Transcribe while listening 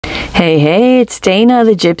Hey, hey, it's Dana,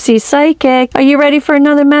 the Gypsy Psychic. Are you ready for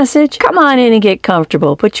another message? Come on in and get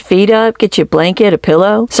comfortable. Put your feet up, get you a blanket, a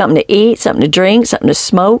pillow, something to eat, something to drink, something to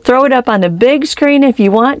smoke. Throw it up on the big screen if you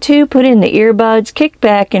want to. Put in the earbuds, kick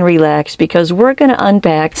back and relax because we're going to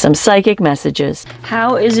unpack some psychic messages.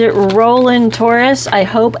 How is it rolling, Taurus? I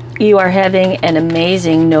hope you are having an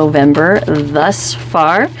amazing November thus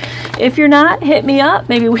far. If you're not, hit me up.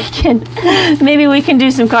 Maybe we can do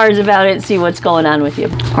some cards about it and see what's going on with you.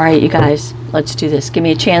 All right, you guys, let's do this. Give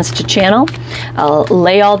me a chance to channel. I'll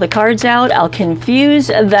lay all the cards out. I'll confuse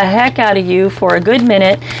the heck out of you for a good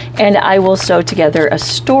minute, and I will sew together a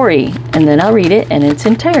story, and then I'll read it in its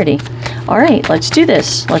entirety. All right, let's do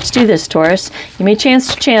this. Let's do this, Taurus. Give me a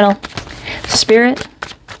chance to channel. Spirit,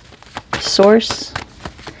 Source,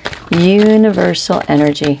 Universal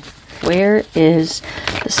Energy. Where is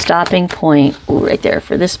the stopping point? Ooh, right there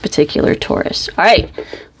for this particular Taurus. All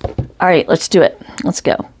right, let's do it. Let's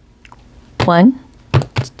go. 1,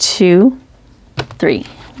 2, 3.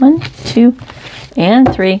 1, 2,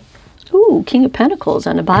 and 3. Ooh, King of Pentacles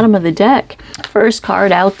on the bottom of the deck. First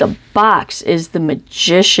card out the box is the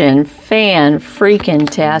Magician.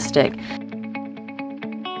 Fan-freaking-tastic.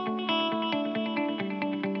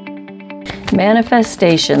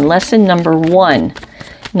 Manifestation, lesson number 1.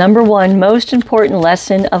 Number 1, most important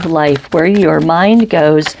lesson of life, where your mind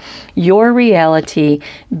goes, your reality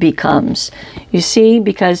becomes. You see,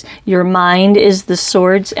 because your mind is the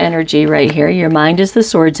sword's energy right here. Your mind is the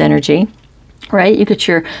sword's energy, right? You get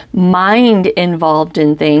your mind involved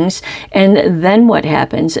in things, and then what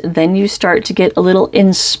happens? Then you start to get a little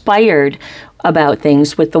inspired about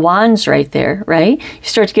things with the wands right there, right? You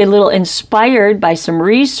start to get a little inspired by some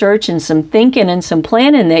research and some thinking and some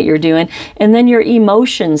planning that you're doing, and then your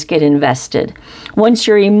emotions get invested. Once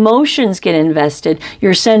your emotions get invested,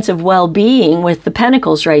 your sense of well-being with the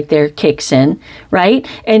pentacles right there kicks in, right?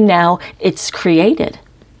 And now it's created,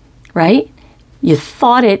 right? You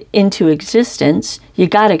thought it into existence. You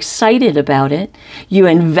got excited about it. You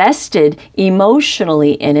invested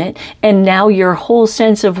emotionally in it. And now your whole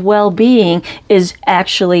sense of well-being is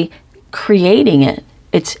actually creating it.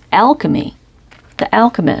 It's alchemy. The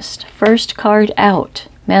Alchemist. First card out.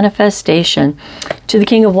 Manifestation. To the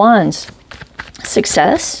King of Wands.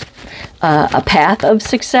 Success. A path of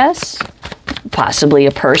success. Possibly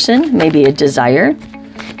a person. Maybe a desire.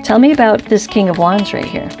 Tell me about this King of Wands right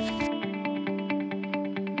here.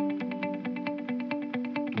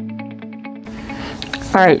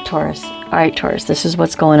 All right, Taurus. All right, Taurus. This is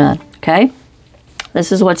what's going on, okay?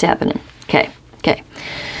 This is what's happening. Okay.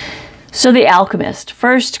 So the Alchemist,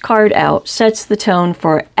 first card out, sets the tone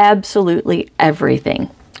for absolutely everything.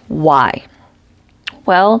 Why?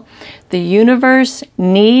 Well, the universe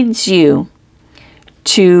needs you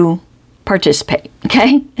to participate,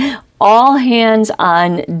 okay? All hands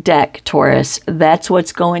on deck, Taurus. That's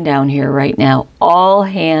what's going down here right now. All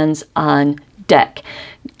hands on deck.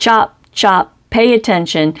 Chop, chop. Pay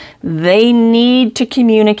attention. They need to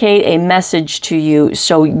communicate a message to you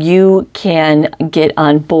so you can get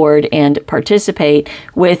on board and participate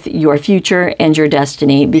with your future and your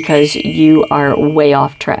destiny because you are way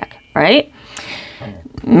off track, right?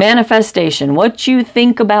 Manifestation. What you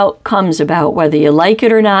think about comes about, whether you like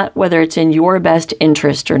it or not, whether it's in your best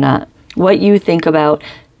interest or not. What you think about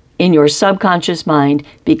in your subconscious mind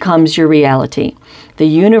becomes your reality. The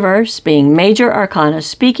universe, being major arcana,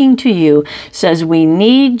 speaking to you, says we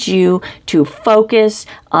need you to focus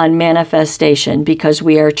on manifestation because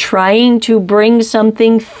we are trying to bring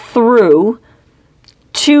something through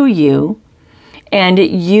to you, and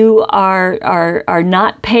you are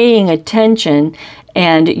not paying attention,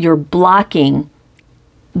 and you're blocking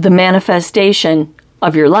the manifestation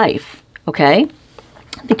of your life, okay?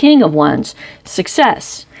 The King of Wands,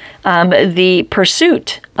 success. The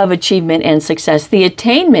pursuit of achievement and success, the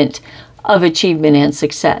attainment of achievement and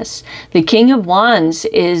success. The King of Wands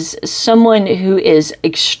is someone who is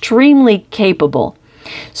extremely capable.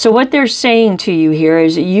 So what they're saying to you here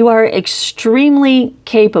is you are extremely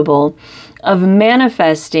capable of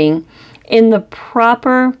manifesting in the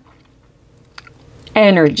proper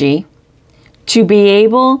energy to be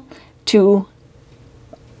able to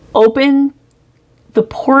open the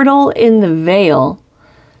portal in the veil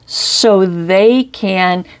so they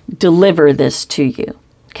can deliver this to you,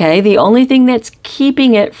 okay? The only thing that's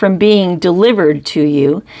keeping it from being delivered to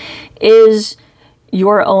you is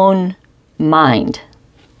your own mind,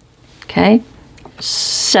 okay?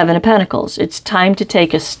 7 of Pentacles. It's time to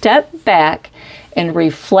take a step back and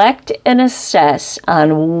reflect and assess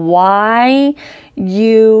on why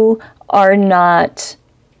you are not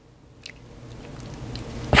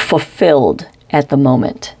fulfilled at the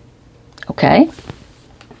moment, okay?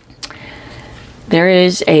 There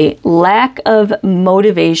is a lack of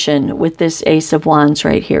motivation with this Ace of Wands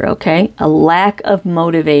right here, okay? A lack of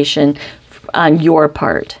motivation on your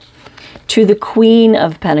part. To the Queen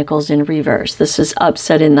of Pentacles in reverse. This is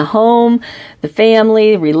upset in the home, the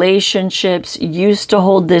family, relationships. Used to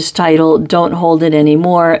hold this title, don't hold it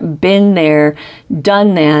anymore. Been there,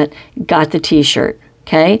 done that, got the t-shirt.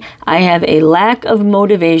 Okay, I have a lack of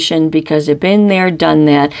motivation because I've been there, done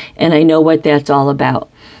that, and I know what that's all about.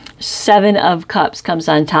 Seven of Cups comes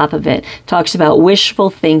on top of it. Talks about wishful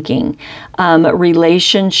thinking,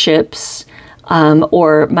 relationships,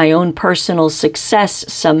 or my own personal success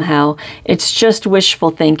somehow. It's just wishful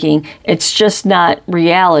thinking. It's just not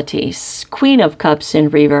reality. Queen of Cups in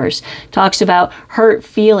reverse talks about hurt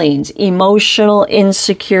feelings, emotional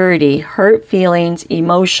insecurity, hurt feelings,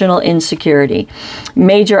 emotional insecurity.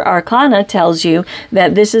 Major Arcana tells you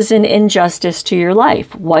that this is an injustice to your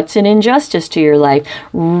life. What's an injustice to your life?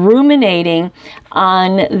 Ruminating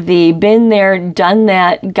on the been there, done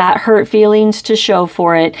that, got hurt feelings to show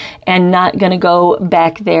for it, and not going to go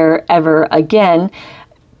back there ever again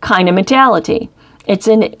kind of mentality. It's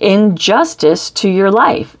an injustice to your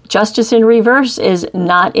life. Justice in reverse is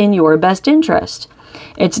not in your best interest.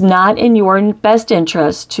 It's not in your best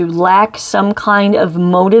interest to lack some kind of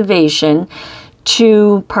motivation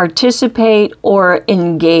to participate or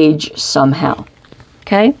engage somehow.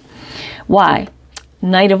 Okay? Why?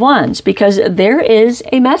 Knight of Wands, because there is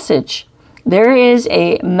a message. There is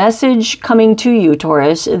a message coming to you,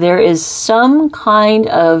 Taurus. There is some kind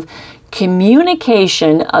of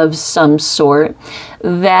communication of some sort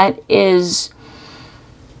that is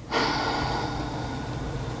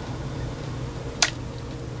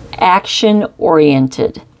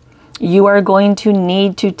action-oriented. You are going to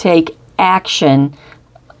need to take action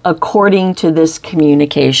according to this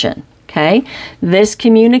communication, okay? This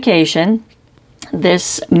communication,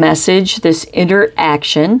 this message, this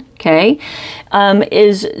interaction, okay,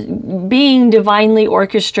 is being divinely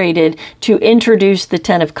orchestrated to introduce the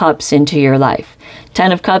Ten of Cups into your life.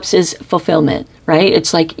 Ten of Cups is fulfillment, right?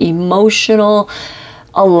 It's like emotional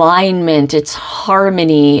alignment. It's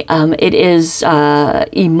harmony. It is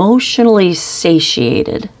emotionally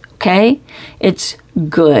satiated, okay? It's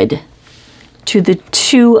good. To the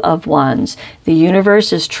Two of Wands, the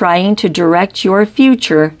universe is trying to direct your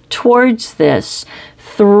future towards this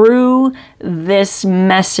through this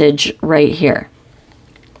message right here.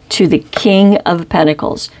 To the King of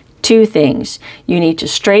Pentacles, two things. You need to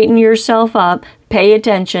straighten yourself up, pay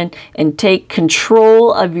attention, and take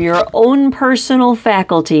control of your own personal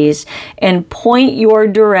faculties and point your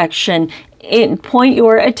direction, point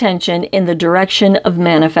your attention in the direction of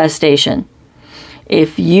manifestation.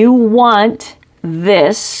 If you want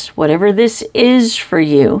this, whatever this is for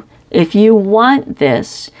you, if you want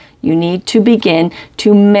this, you need to begin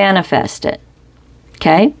to manifest it.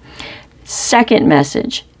 Okay? Second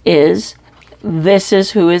message is, this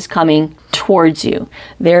is who is coming towards you.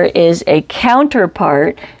 There is a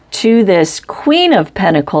counterpart to this Queen of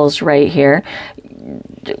Pentacles right here.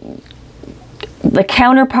 The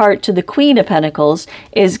counterpart to the Queen of Pentacles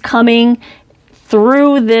is coming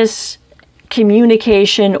through this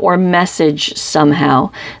communication or message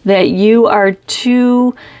somehow that you are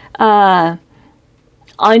too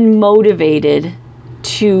unmotivated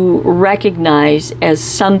to recognize as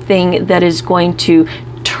something that is going to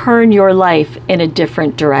turn your life in a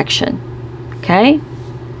different direction. Okay?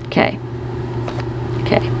 Okay.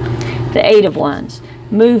 Okay. The Eight of Wands.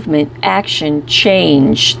 Movement, action,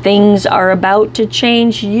 change. Things are about to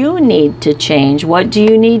change. You need to change. What do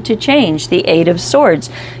you need to change? The Eight of Swords.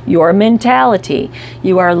 Your mentality.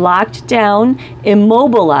 You are locked down,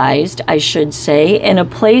 immobilized, I should say, in a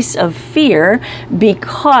place of fear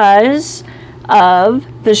because of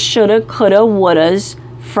the shoulda, coulda, wouldas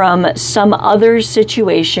from some other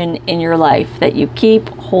situation in your life that you keep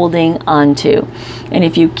holding on to. And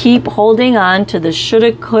if you keep holding on to the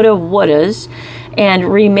shoulda, coulda, wouldas and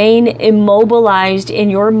remain immobilized in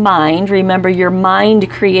your mind, remember your mind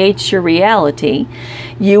creates your reality,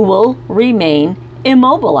 you will remain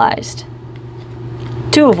immobilized.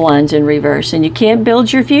 Two of Wands in reverse, and you can't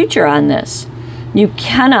build your future on this. You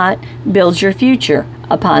cannot build your future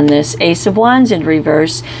upon this. Ace of Wands in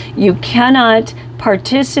reverse. You cannot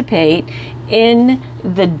participate in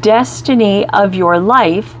the destiny of your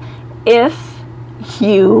life if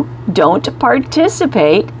you don't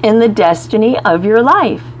participate in the destiny of your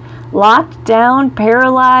life. Locked down,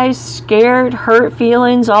 paralyzed, scared, hurt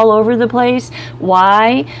feelings all over the place.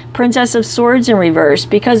 Why? Princess of Swords in reverse.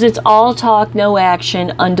 Because it's all talk, no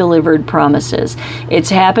action, undelivered promises.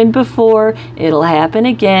 It's happened before. It'll happen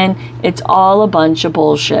again. It's all a bunch of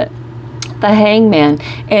bullshit. the Hangman,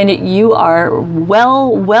 and you are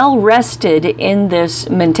well rested in this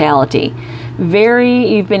mentality.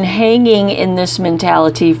 You've been hanging in this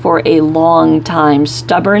mentality for a long time,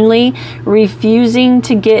 stubbornly refusing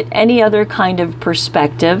to get any other kind of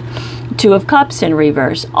perspective. Two of Cups in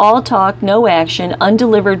reverse. All talk, no action,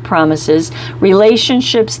 undelivered promises.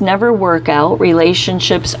 Relationships never work out.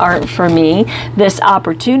 Relationships aren't for me. This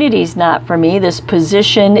opportunity is not for me. This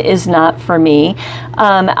position is not for me.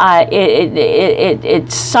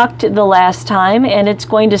 It sucked the last time, and it's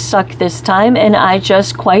going to suck this time, and I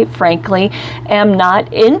just, quite frankly, am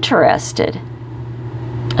not interested.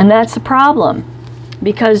 And that's the problem,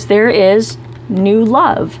 because there is new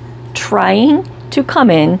love trying to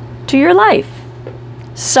come in to your life.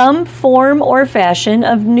 Some form or fashion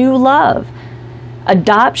of new love.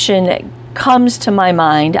 Adoption comes to my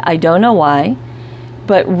mind. I don't know why.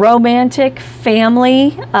 But romantic,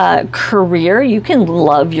 family, career. You can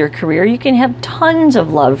love your career. You can have tons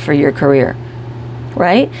of love for your career.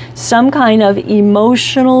 Right? Some kind of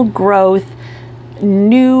emotional growth,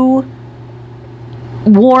 new,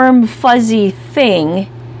 warm, fuzzy thing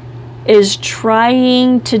is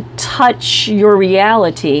trying to touch your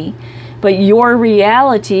reality, but your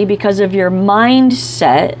reality, because of your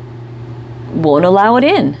mindset, won't allow it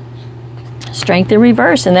in. Strength in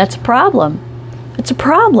reverse, and that's a problem. It's a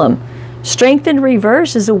problem. Strength in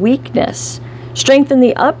reverse is a weakness. Strength in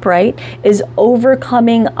the upright is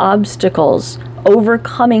overcoming obstacles,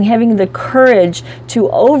 having the courage to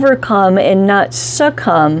overcome and not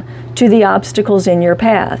succumb to the obstacles in your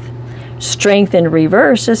path. Strength in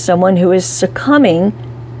reverse is someone who is succumbing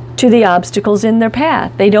to the obstacles in their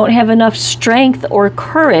path. They don't have enough strength or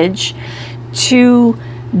courage to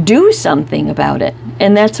do something about it.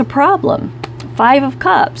 And that's a problem. Five of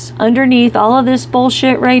Cups. Underneath all of this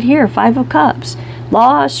bullshit right here, Five of Cups.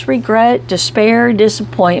 Loss, regret, despair,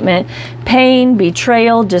 disappointment, pain,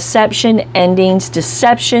 betrayal, deception, endings,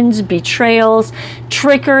 deceptions, betrayals,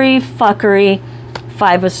 trickery, fuckery.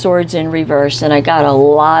 Five of Swords in reverse, and I got a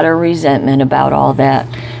lot of resentment about all that.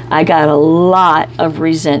 I got a lot of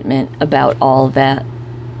resentment about all that.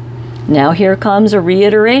 Now here comes a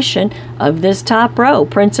reiteration of this top row,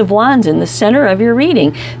 Prince of Wands in the center of your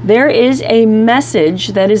reading. There is a message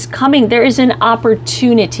that is coming. There is an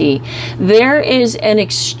opportunity. There is an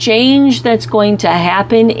exchange that's going to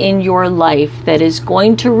happen in your life that is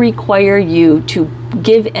going to require you to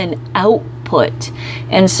give an output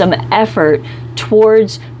and some effort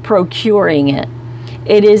towards procuring it.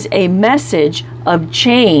 It is a message of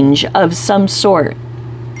change of some sort.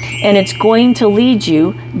 And it's going to lead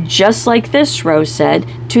you, just like this row said,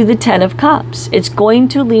 to the Ten of Cups. It's going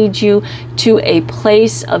to lead you to a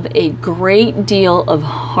place of a great deal of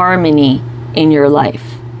harmony in your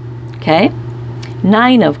life. Okay?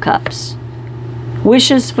 Nine of Cups.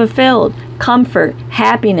 Wishes fulfilled, comfort,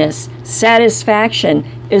 happiness, satisfaction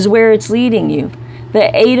is where it's leading you.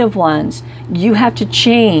 The Eight of Wands, you have to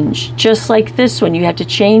change, just like this one. You have to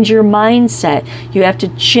change your mindset. You have to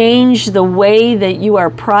change the way that you are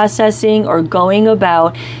processing or going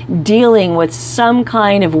about dealing with some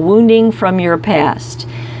kind of wounding from your past.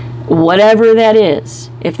 Whatever that is.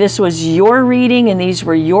 If this was your reading and these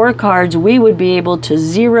were your cards, we would be able to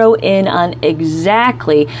zero in on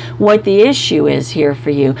exactly what the issue is here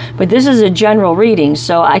for you. But this is a general reading,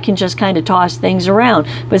 so I can just kind of toss things around.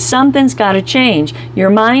 But something's got to change.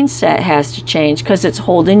 Your mindset has to change because it's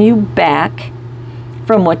holding you back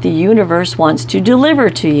from what the universe wants to deliver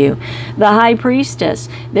to you. The High Priestess,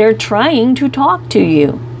 they're trying to talk to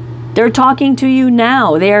you. They're talking to you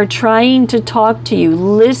now. They are trying to talk to you.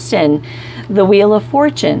 Listen, the Wheel of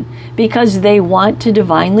Fortune, because they want to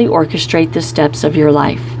divinely orchestrate the steps of your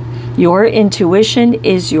life. Your intuition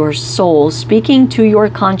is your soul speaking to your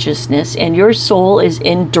consciousness, and your soul is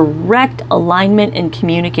in direct alignment and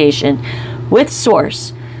communication with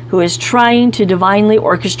Source, who is trying to divinely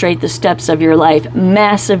orchestrate the steps of your life.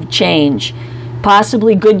 Massive change,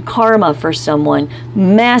 possibly good karma for someone.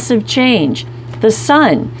 Massive change. The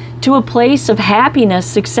Sun, to a place of happiness,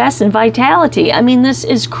 success, and vitality. I mean, this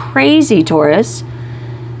is crazy, Taurus.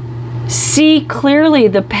 See clearly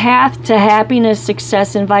the path to happiness,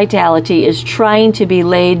 success, and vitality is trying to be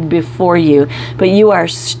laid before you, but you are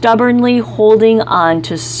stubbornly holding on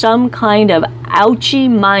to some kind of ouchy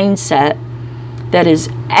mindset that is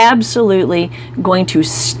absolutely going to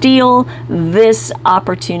steal this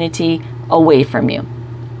opportunity away from you.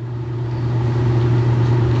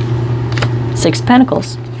 Six of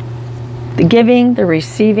Pentacles. The giving, the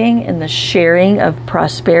receiving, and the sharing of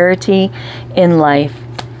prosperity in life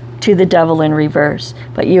to the Devil in reverse.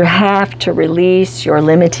 But you have to release your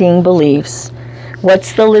limiting beliefs.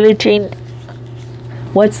 What's the limiting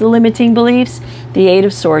What's the limiting beliefs? The Eight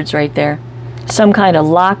of Swords right there. Some kind of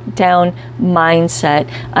lockdown mindset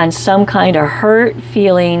on some kind of hurt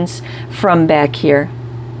feelings from back here.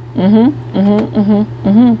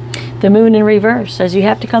 The Moon in reverse says you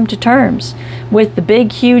have to come to terms with the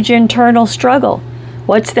big, huge internal struggle.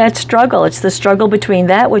 What's that struggle? It's the struggle between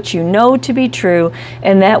that which you know to be true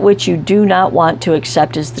and that which you do not want to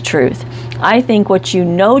accept as the truth. I think what you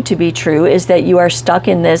know to be true is that you are stuck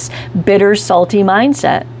in this bitter, salty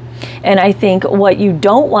mindset. And I think what you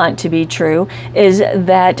don't want to be true is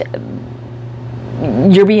that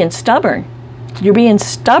you're being stubborn. You're being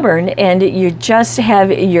stubborn and you just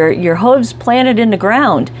have your hooves planted in the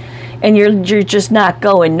ground and you're just not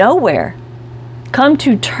going nowhere. Come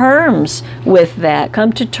to terms with that.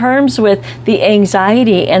 Come to terms with the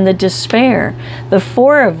anxiety and the despair. The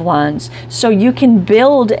Four of Wands. So you can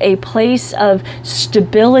build a place of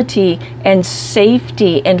stability and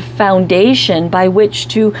safety and foundation by which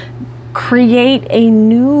to create a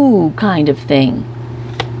new kind of thing.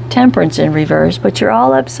 Temperance in reverse, but you're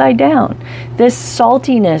all upside down. This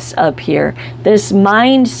saltiness up here, this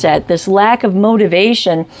mindset, this lack of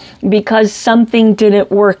motivation because something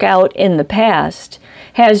didn't work out in the past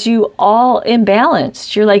has you all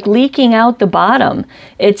imbalanced. You're like leaking out the bottom.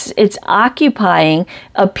 It's occupying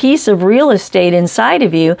a piece of real estate inside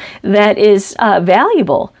of you that is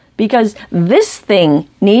valuable because this thing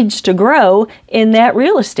needs to grow in that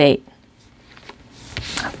real estate.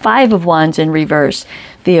 Five of Wands in reverse.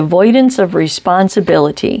 The avoidance of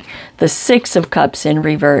responsibility, the Six of Cups in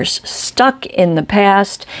reverse, stuck in the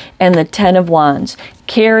past, and the Ten of Wands,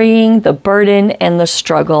 carrying the burden and the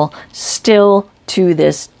struggle still to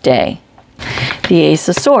this day. The Ace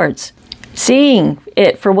of Swords, seeing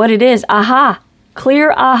it for what it is, aha,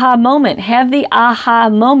 clear aha moment, have the aha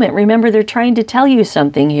moment. Remember, they're trying to tell you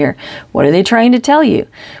something here. What are they trying to tell you?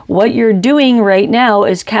 What you're doing right now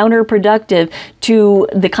is counterproductive to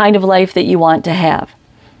the kind of life that you want to have.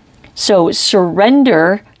 So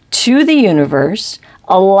surrender to the universe,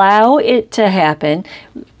 allow it to happen,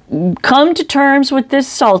 come to terms with this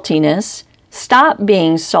saltiness, stop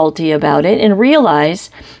being salty about it, and realize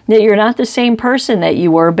that you're not the same person that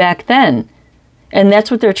you were back then. And that's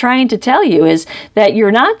what they're trying to tell you, is that you're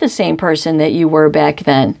not the same person that you were back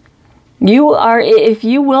then. You are, if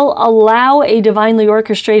you will allow a divinely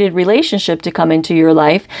orchestrated relationship to come into your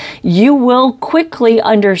life, you will quickly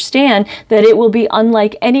understand that it will be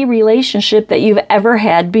unlike any relationship that you've ever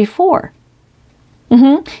had before.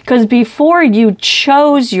 Because before you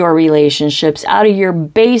chose your relationships out of your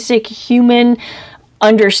basic human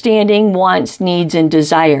understanding, wants, needs, and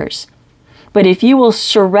desires. But if you will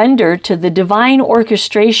surrender to the divine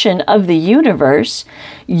orchestration of the universe,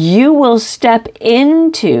 you will step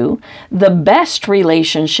into the best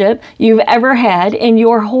relationship you've ever had in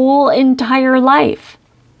your whole entire life.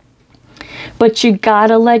 But you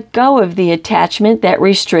gotta let go of the attachment that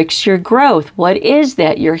restricts your growth. What is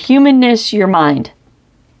that? Your humanness, your mind.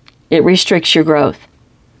 It restricts your growth.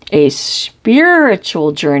 A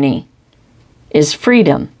spiritual journey is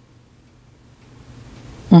freedom.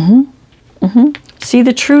 See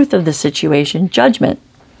the truth of the situation. Judgment.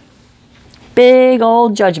 Big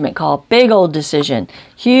old judgment call. Big old decision.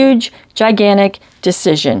 Huge, gigantic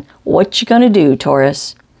decision. What you gonna do,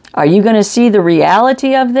 Taurus? Are you going to see the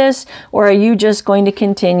reality of this, or are you just going to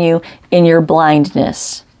continue in your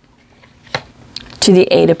blindness? To the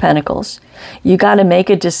Eight of Pentacles. You got to make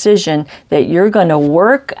a decision that you're going to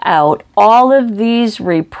work out all of these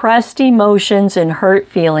repressed emotions and hurt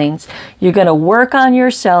feelings. You're going to work on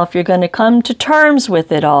yourself. You're going to come to terms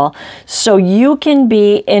with it all so you can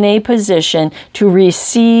be in a position to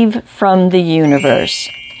receive from the universe.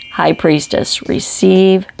 High Priestess,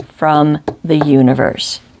 receive from the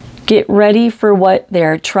universe. Get ready for what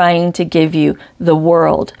they're trying to give you, the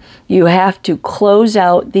world. You have to close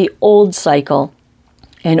out the old cycle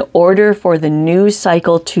in order for the new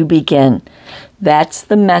cycle to begin. That's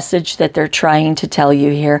the message that they're trying to tell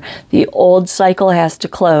you here. The old cycle has to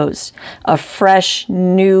close. A fresh,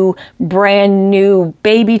 new, brand new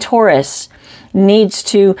baby Taurus needs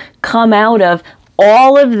to come out of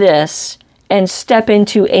all of this and step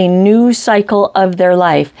into a new cycle of their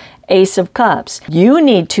life. Ace of Cups. You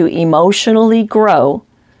need to emotionally grow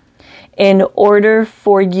in order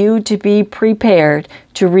for you to be prepared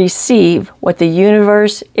to receive what the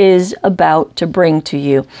universe is about to bring to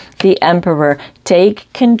you. The Emperor.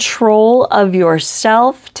 Take control of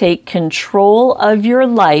yourself, take control of your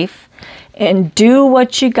life, and do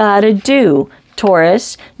what you gotta do,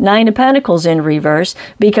 Taurus. Nine of Pentacles in reverse,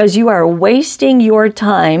 because you are wasting your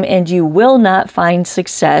time and you will not find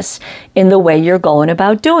success in the way you're going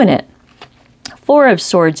about doing it. Four of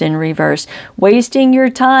Swords in reverse, wasting your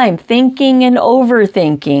time thinking and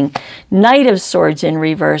overthinking. Knight of Swords in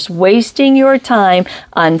reverse, wasting your time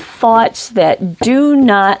on thoughts that do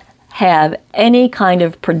not have any kind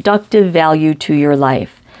of productive value to your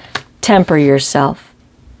life. Temper yourself.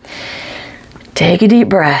 Take a deep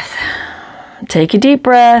breath. Take a deep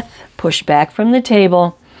breath, push back from the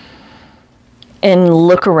table, and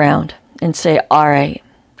look around and say, all right,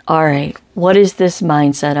 what is this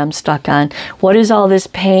mindset I'm stuck on? What is all this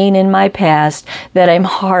pain in my past that I'm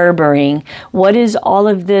harboring? What is all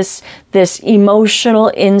of this emotional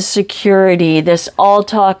insecurity, this all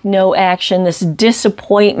talk, no action, this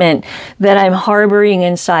disappointment that I'm harboring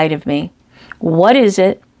inside of me? What is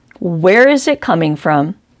it? Where is it coming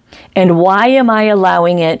from? And why am I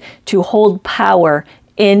allowing it to hold power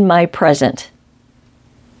in my present?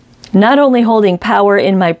 Not only holding power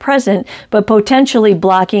in my present, but potentially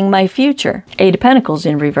blocking my future. Eight of Pentacles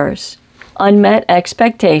in reverse. Unmet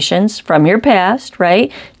expectations from your past, right?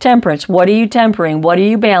 Temperance. What are you tempering? What are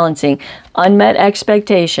you balancing? Unmet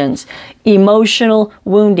expectations. Emotional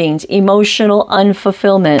woundings. Emotional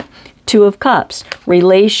unfulfillment. Two of Cups.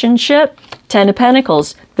 Relationship. Ten of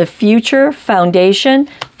Pentacles. The future foundation.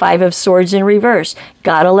 Five of Swords in reverse.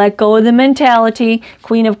 Gotta let go of the mentality.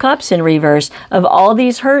 Queen of Cups in reverse. Of all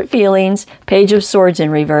these hurt feelings. Page of Swords in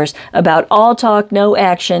reverse. About all talk, no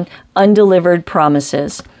action. Undelivered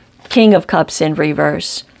promises. King of Cups in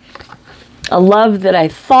reverse. A love that I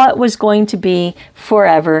thought was going to be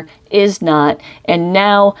forever is not. And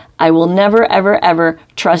now I will never, ever, ever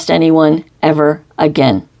trust anyone ever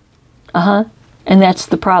again. And that's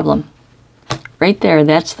the problem. Right there,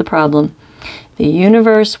 that's the problem. The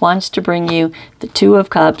universe wants to bring you the Two of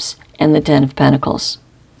Cups and the Ten of Pentacles.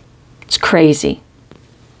 It's crazy.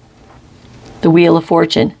 The Wheel of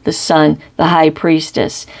Fortune, the Sun, the High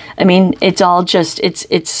Priestess. I mean, it's all just,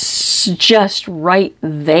 it's just right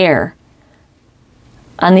there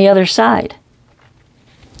on the other side.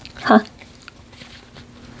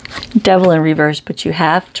 Devil in reverse, but you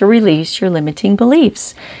have to release your limiting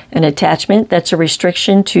beliefs. An attachment that's a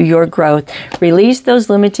restriction to your growth. Release those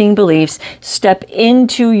limiting beliefs. Step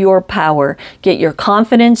into your power. Get your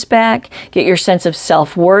confidence back. Get your sense of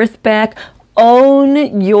self-worth back.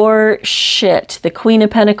 Own your shit. The Queen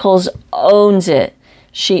of Pentacles owns it.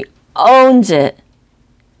 She owns it.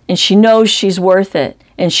 And she knows she's worth it.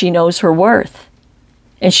 And she knows her worth.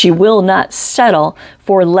 And she will not settle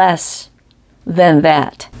for less than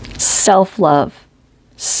that. Self-love,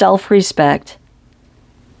 self-respect,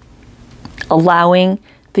 allowing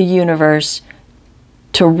the universe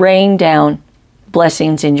to rain down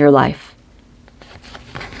blessings in your life.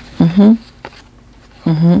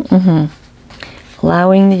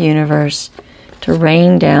 Allowing the universe to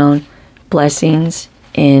rain down blessings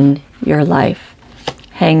in your life.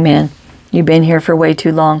 Hangman, you've been here for way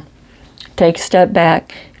too long. Take a step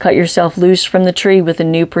back. Cut yourself loose from the tree with a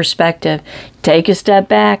new perspective. Take a step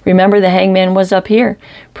back. Remember, the Hangman was up here.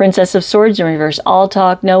 Princess of Swords in reverse. All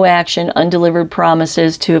talk, no action, undelivered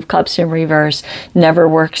promises. Two of Cups in reverse. Never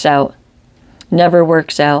works out. Never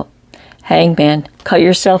works out. Hangman, cut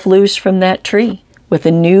yourself loose from that tree with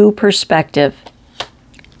a new perspective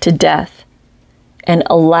to death. And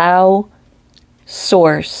allow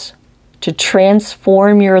Source to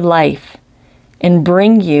transform your life and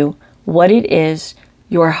bring you what it is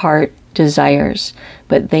your heart desires.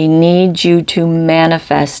 But they need you to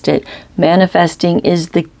manifest it. Manifesting is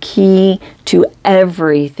the key to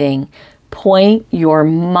everything. Point your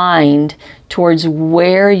mind towards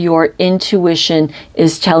where your intuition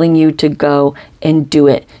is telling you to go and do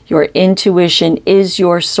it. Your intuition is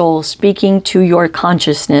your soul speaking to your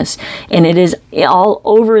consciousness. And it is all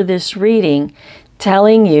over this reading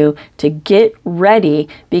telling you to get ready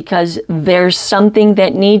because there's something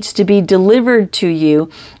that needs to be delivered to you,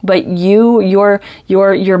 but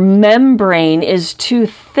your membrane is too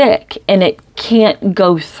thick and it can't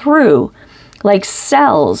go through, like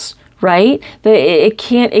cells, right? It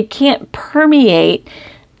can't permeate,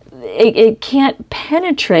 it can't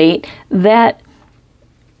penetrate that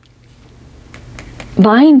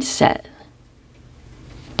mindset.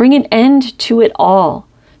 Bring an end to it all.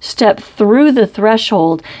 Step through the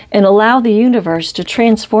threshold and allow the universe to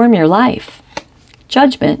transform your life.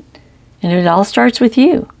 Judgment. And it all starts with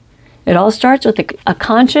you. It all starts with a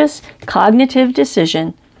conscious, cognitive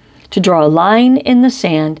decision to draw a line in the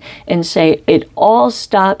sand and say, it all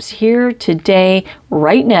stops here today,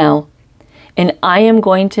 right now, and I am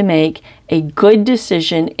going to make a good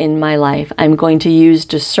decision in my life. I'm going to use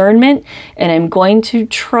discernment, and I'm going to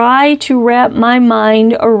try to wrap my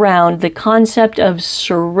mind around the concept of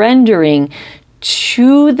surrendering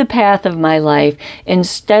to the path of my life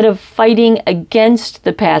instead of fighting against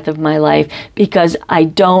the path of my life because I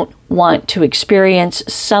don't want to experience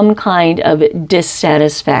some kind of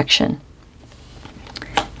dissatisfaction.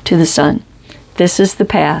 To the Sun. This is the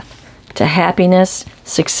path to happiness,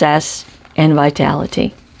 success, and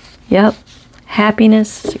vitality. Yep. Happiness,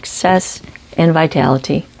 success, and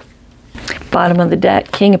vitality. Bottom of the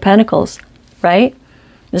deck, King of Pentacles, right?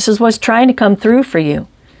 This is what's trying to come through for you.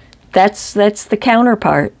 That's the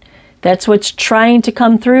counterpart. That's what's trying to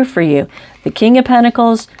come through for you. The King of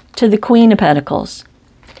Pentacles to the Queen of Pentacles.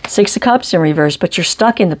 Six of Cups in reverse, but you're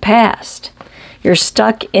stuck in the past. You're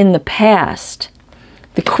stuck in the past.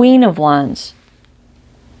 The Queen of Wands.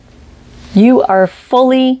 You are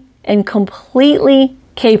fully and completely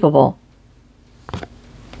capable,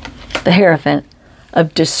 the Hierophant,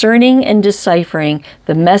 of discerning and deciphering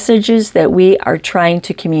the messages that we are trying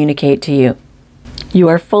to communicate to you. You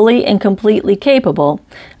are fully and completely capable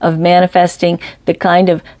of manifesting the kind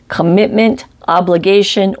of commitment,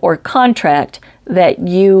 obligation, or contract that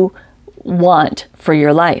you want for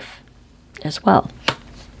your life as well.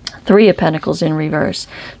 Three of Pentacles in reverse.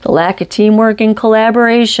 The lack of teamwork and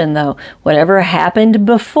collaboration, though. Whatever happened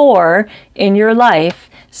before in your life.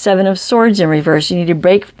 Seven of Swords in reverse. You need to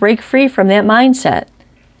break free from that mindset.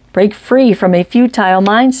 Break free from a futile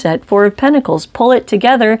mindset. Four of Pentacles. Pull it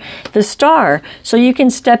together, the Star, so you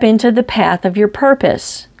can step into the path of your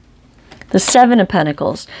purpose. The Seven of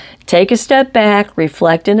Pentacles. Take a step back,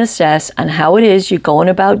 reflect and assess on how it is you're going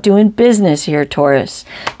about doing business here, Taurus.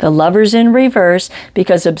 The Lovers in reverse,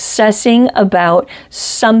 because obsessing about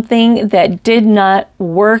something that did not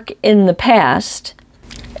work in the past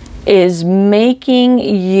is making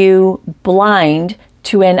you blind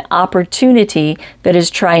to an opportunity that is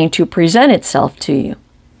trying to present itself to you.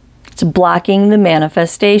 It's blocking the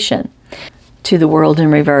manifestation. To the World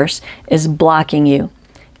in reverse is blocking you.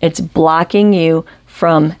 It's blocking you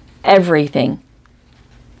from everything.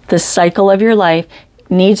 The cycle of your life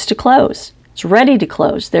needs to close. It's ready to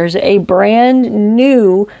close. There's a brand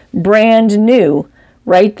new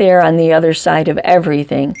right there on the other side of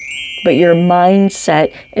everything. But your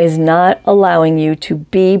mindset is not allowing you to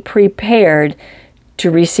be prepared to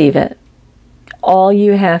receive it. All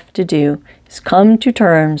you have to do is come to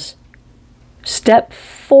terms, step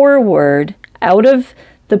forward out of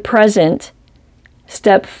the present,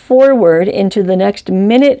 step forward into the next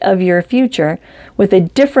minute of your future with a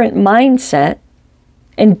different mindset,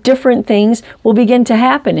 and different things will begin to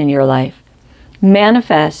happen in your life.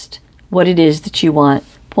 Manifest what it is that you want.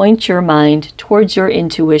 Point your mind towards your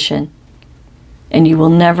intuition, and you will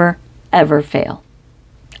never, ever fail.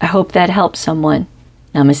 I hope that helps someone.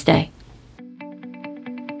 Namaste.